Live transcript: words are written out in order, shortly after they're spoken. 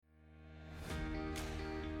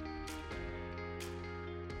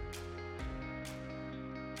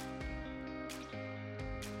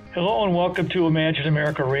Hello and welcome to Imagine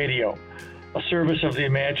America Radio, a service of the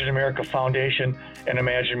Imagine America Foundation and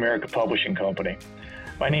Imagine America Publishing Company.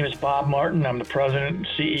 My name is Bob Martin. I'm the president and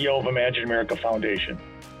CEO of Imagine America Foundation.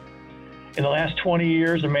 In the last 20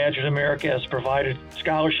 years, Imagine America has provided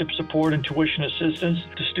scholarship support and tuition assistance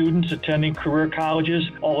to students attending career colleges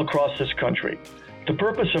all across this country. The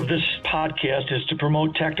purpose of this podcast is to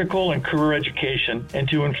promote technical and career education and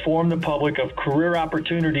to inform the public of career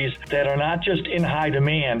opportunities that are not just in high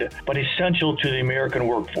demand, but essential to the American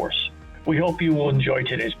workforce. We hope you will enjoy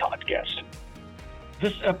today's podcast.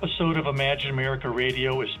 This episode of Imagine America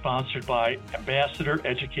Radio is sponsored by Ambassador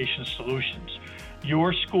Education Solutions,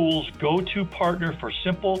 your school's go-to partner for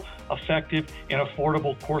simple, effective, and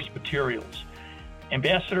affordable course materials.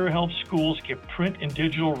 Ambassador helps schools get print and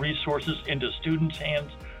digital resources into students' hands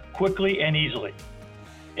quickly and easily.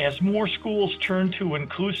 As more schools turn to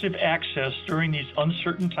inclusive access during these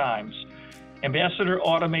uncertain times, Ambassador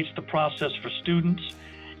automates the process for students,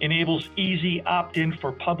 enables easy opt-in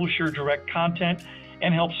for publisher direct content,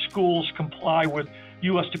 and helps schools comply with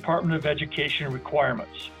U.S. Department of Education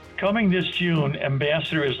requirements. Coming this June,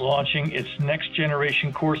 Ambassador is launching its next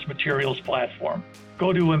generation course materials platform.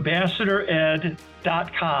 Go to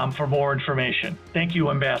ambassadored.com for more information. Thank you,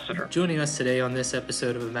 Ambassador. Joining us today on this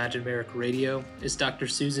episode of Imagine America Radio is Dr.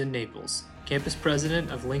 Susan Naples, Campus President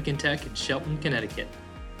of Lincoln Tech in Shelton, Connecticut.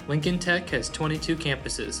 Lincoln Tech has 22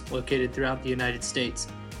 campuses located throughout the United States.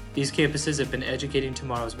 These campuses have been educating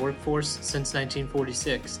tomorrow's workforce since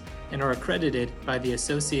 1946 and are accredited by the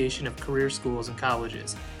Association of Career Schools and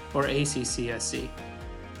Colleges, or ACCSC.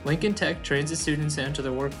 Lincoln Tech trains its students to enter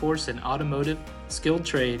the workforce in automotive, skilled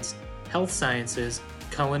trades, health sciences,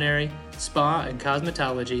 culinary, spa and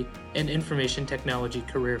cosmetology, and information technology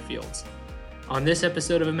career fields. On this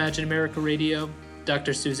episode of Imagine America Radio,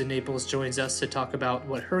 Dr. Susan Naples joins us to talk about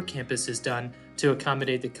what her campus has done to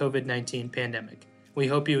accommodate the COVID-19 pandemic. We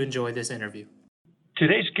hope you enjoy this interview.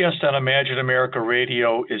 Today's guest on Imagine America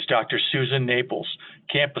Radio is Dr. Susan Naples,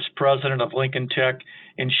 Campus President of Lincoln Tech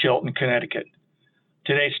in Shelton, Connecticut.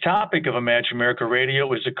 Today's topic of Imagine America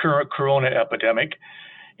Radio is the current corona epidemic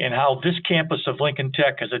and how this campus of Lincoln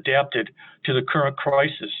Tech has adapted to the current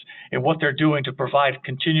crisis and what they're doing to provide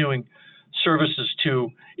continuing services to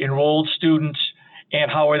enrolled students and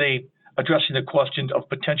how are they addressing the question of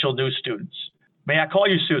potential new students. May I call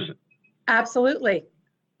you Susan? Absolutely.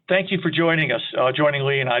 Thank you for joining us, joining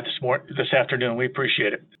Lee and I this afternoon. We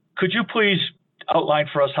appreciate it. Could you please outline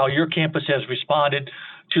for us how your campus has responded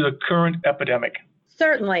to the current epidemic?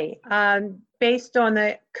 Certainly. Based on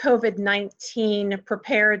the COVID-19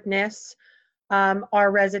 preparedness,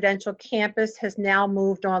 our residential campus has now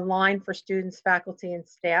moved online for students, faculty, and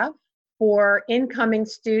staff. For incoming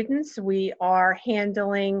students, we are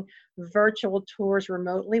handling virtual tours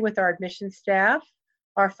remotely with our admissions staff.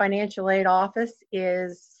 Our financial aid office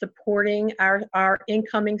is supporting our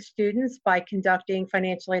incoming students by conducting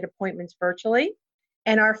financial aid appointments virtually.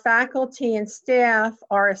 And our faculty and staff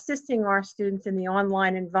are assisting our students in the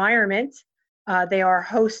online environment. They are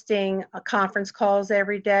hosting conference calls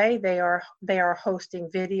every day. They are hosting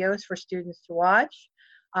videos for students to watch.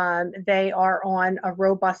 They are on a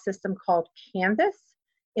robust system called Canvas,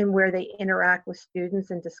 in where they interact with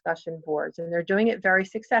students in discussion boards, and they're doing it very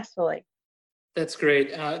successfully. That's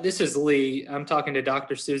great. This is Lee. I'm talking to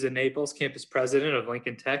Dr. Susan Naples, Campus President of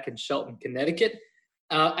Lincoln Tech in Shelton, Connecticut.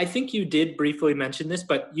 I think you did briefly mention this,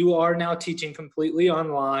 but you are now teaching completely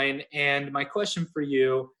online. And my question for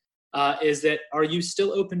you is that, are you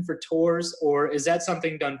still open for tours, or is that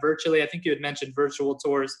something done virtually? I think you had mentioned virtual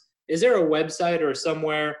tours. Is there a website or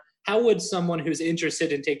somewhere? How would someone who's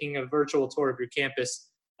interested in taking a virtual tour of your campus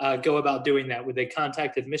go about doing that? Would they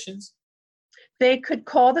contact admissions? They could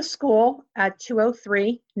call the school at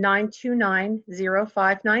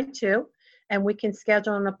 203-929-0592, and we can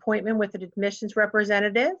schedule an appointment with an admissions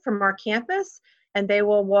representative from our campus, and they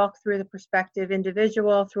will walk through the prospective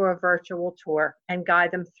individual through a virtual tour and guide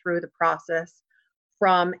them through the process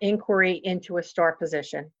from inquiry into a start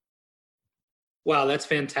position. Wow, that's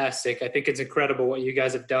fantastic. I think it's incredible what you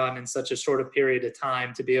guys have done in such a short a period of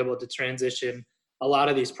time to be able to transition a lot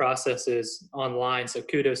of these processes online. So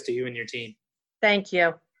kudos to you and your team. Thank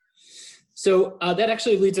you. So that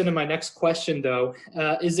actually leads into my next question, though.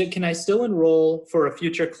 Can I still enroll for a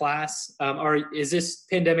future class? Is this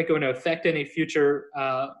pandemic going to affect any future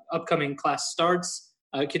upcoming class starts?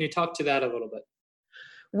 Can you talk to that a little bit?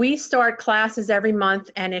 We start classes every month,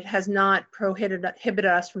 and it has not prohibited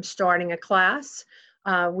us from starting a class.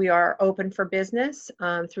 We are open for business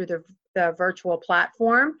through the virtual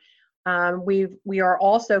platform. We are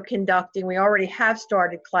also conducting, we already have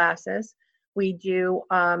started classes. We do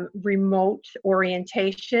remote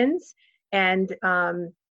orientations, and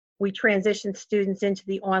we transition students into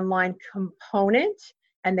the online component,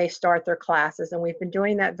 and they start their classes. And we've been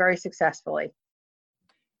doing that very successfully.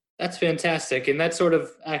 That's fantastic. And that sort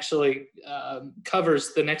of actually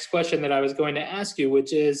covers the next question that I was going to ask you,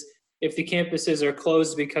 which is, if the campuses are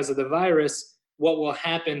closed because of the virus, what will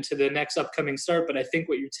happen to the next upcoming start? But I think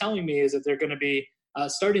what you're telling me is that they're going to be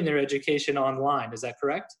starting their education online. Is that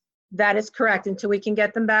correct? That is correct, until we can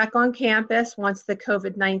get them back on campus once the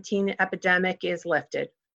COVID-19 epidemic is lifted.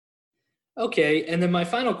 Okay, and then my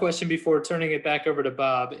final question before turning it back over to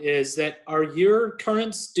Bob is that, are your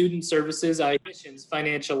current student services, admissions,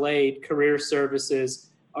 financial aid, career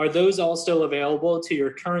services, are those all still available to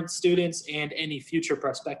your current students and any future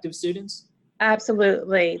prospective students?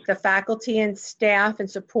 Absolutely. The faculty and staff and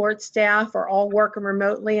support staff are all working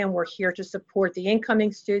remotely, and we're here to support the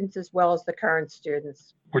incoming students as well as the current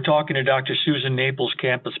students. We're talking to Dr. Susan Naples,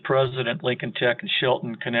 Campus President, Lincoln Tech in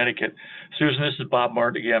Shelton, Connecticut. Susan, this is Bob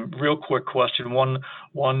Martin again. Real quick question. I'm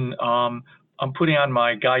putting on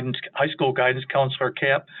my high school guidance counselor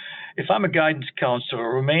cap. If I'm a guidance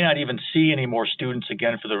counselor who may not even see any more students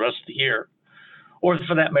again for the rest of the year, or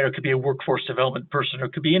for that matter, it could be a workforce development person, or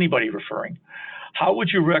it could be anybody referring, how would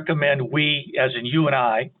you recommend we, as in you and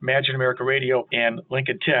I, Imagine America Radio and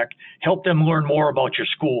Lincoln Tech, help them learn more about your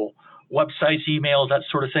school? Websites, emails, that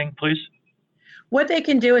sort of thing, please? What they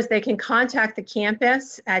can do is they can contact the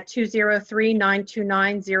campus at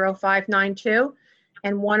 203-929-0592,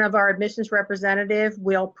 and one of our admissions representative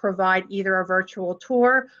will provide either a virtual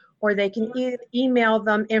tour, or they can email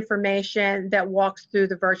them information that walks through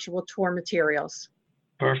the virtual tour materials.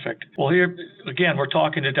 Perfect. Well, here again, we're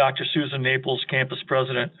talking to Dr. Susan Naples, Campus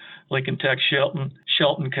President, Lincoln Tech, Shelton,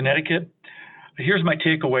 Connecticut. Here's my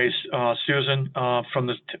takeaways, Susan,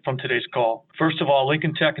 from today's call. First of all,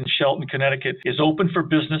 Lincoln Tech in Shelton, Connecticut is open for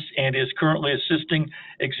business and is currently assisting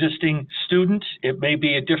existing students. It may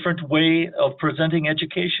be a different way of presenting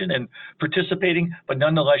education and participating, but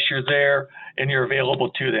nonetheless, you're there and you're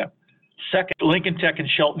available to them. Second, Lincoln Tech in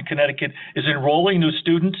Shelton, Connecticut is enrolling new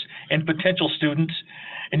students and potential students,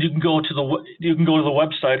 and you can go to the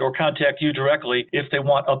website or contact you directly if they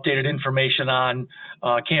want updated information on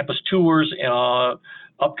campus tours,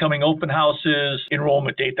 upcoming open houses,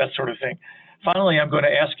 enrollment date, that sort of thing. Finally, I'm going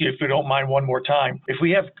to ask you, if you don't mind, one more time. If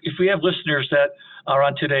we have listeners that are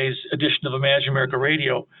on today's edition of Imagine America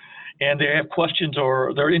Radio, and they have questions,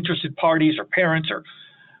 or they're interested parties or parents or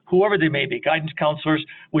whoever they may be, guidance counselors,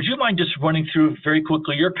 would you mind just running through very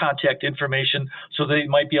quickly your contact information so they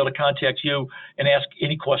might be able to contact you and ask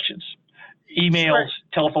any questions? Emails, sure.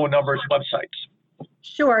 Telephone numbers, websites.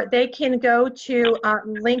 Sure. They can go to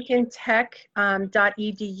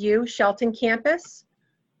lincolntech.edu, Shelton campus,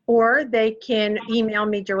 or they can email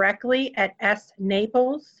me directly at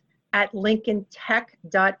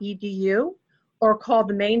snaples@lincolntech.edu, or call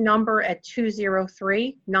the main number at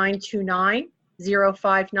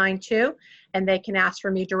 203-929-0592, and they can ask for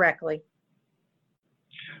me directly.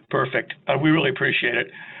 Perfect. We really appreciate it.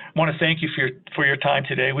 I want to thank you for your time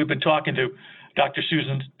today. We've been talking to Dr.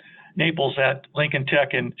 Susan Naples at Lincoln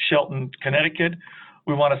Tech in Shelton, Connecticut.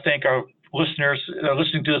 We want to thank our listeners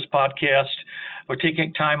listening to this podcast for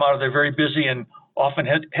taking time out of their very busy and often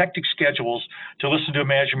hectic schedules to listen to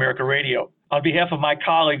Imagine America Radio. On behalf of my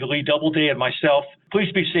colleague, Lee Doubleday, and myself,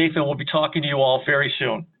 please be safe, and we'll be talking to you all very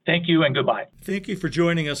soon. Thank you and goodbye. Thank you for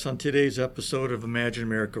joining us on today's episode of Imagine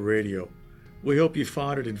America Radio. We hope you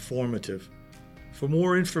found it informative. For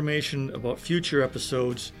more information about future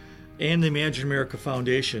episodes and the Imagine America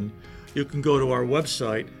Foundation, you can go to our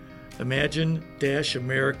website,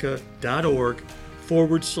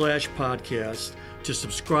 imagine-america.org/podcast, to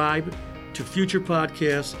subscribe to future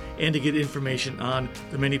podcasts and to get information on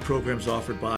the many programs offered by